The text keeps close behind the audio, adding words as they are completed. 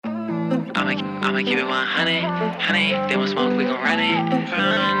I'ma keep it 100, honey. They want smoke, we gon' run it.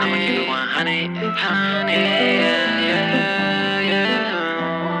 I'ma keep it 100, honey.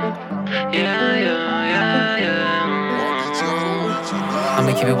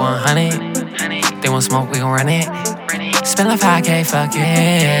 I'ma keep it 100. They want smoke, we gon' run it. Spend like 5K, fuck it.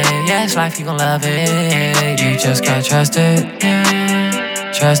 Yeah, it's life, you gon' love it. You just gotta trust it.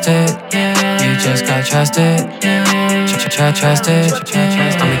 Trust it. You just gotta trust it. Trust it.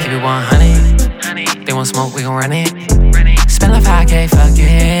 I'ma keep it 100. They want smoke, we gon' run it. Spend like 5K, fuck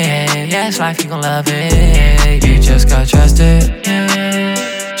it. Yeah, it's life, you gon' love it. You just gotta trust it.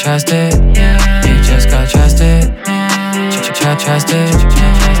 Trust it. You just gotta trust it. Trust it.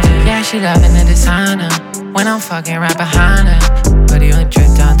 Yeah, she loving the designer. When I'm fucking right behind her, but you ain't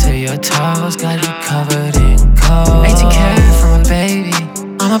drip down to your toes. Got you covered in gold. 18 karat from a baby.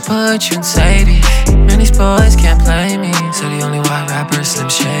 I'ma put you in Sadie. Man, these boys can't play me, so the only white rapper is Slim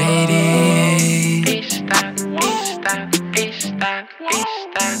Shady.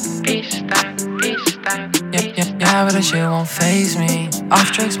 Yeah, but that shit won't faze me.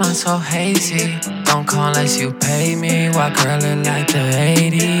 Off drinks, mine so hazy. Don't call unless you pay me. White girl look like the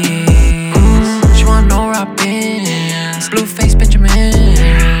 80s. She wanna know where I've been. Blue face Benjamin.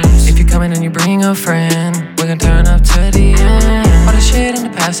 If you coming and you bring a friend, we gon' turn up to the end. All the shit in the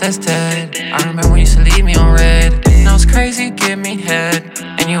past that's dead. I remember when you used to leave me on red. Now it's crazy, you give me head,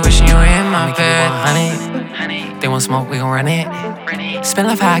 and you wishing you were in my bed. 100. They want smoke, we gon' run it. Spend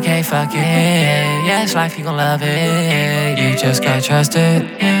like 5K, fuck it. Yeah, it's life, you gon' love it. You just gotta trust it.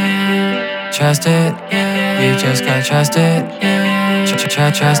 Trust it. You just gotta trust it.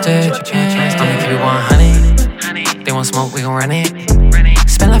 Trust it. I'ma keep it 100. They want smoke, we gon' run it.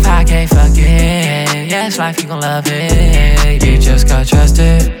 Spend like 5K, fuck it. Yeah, it's life, you gon' love it. You just gotta trust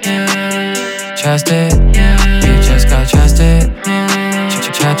it. Trust it. You just gotta trust it.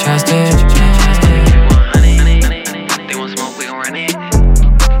 Trust it.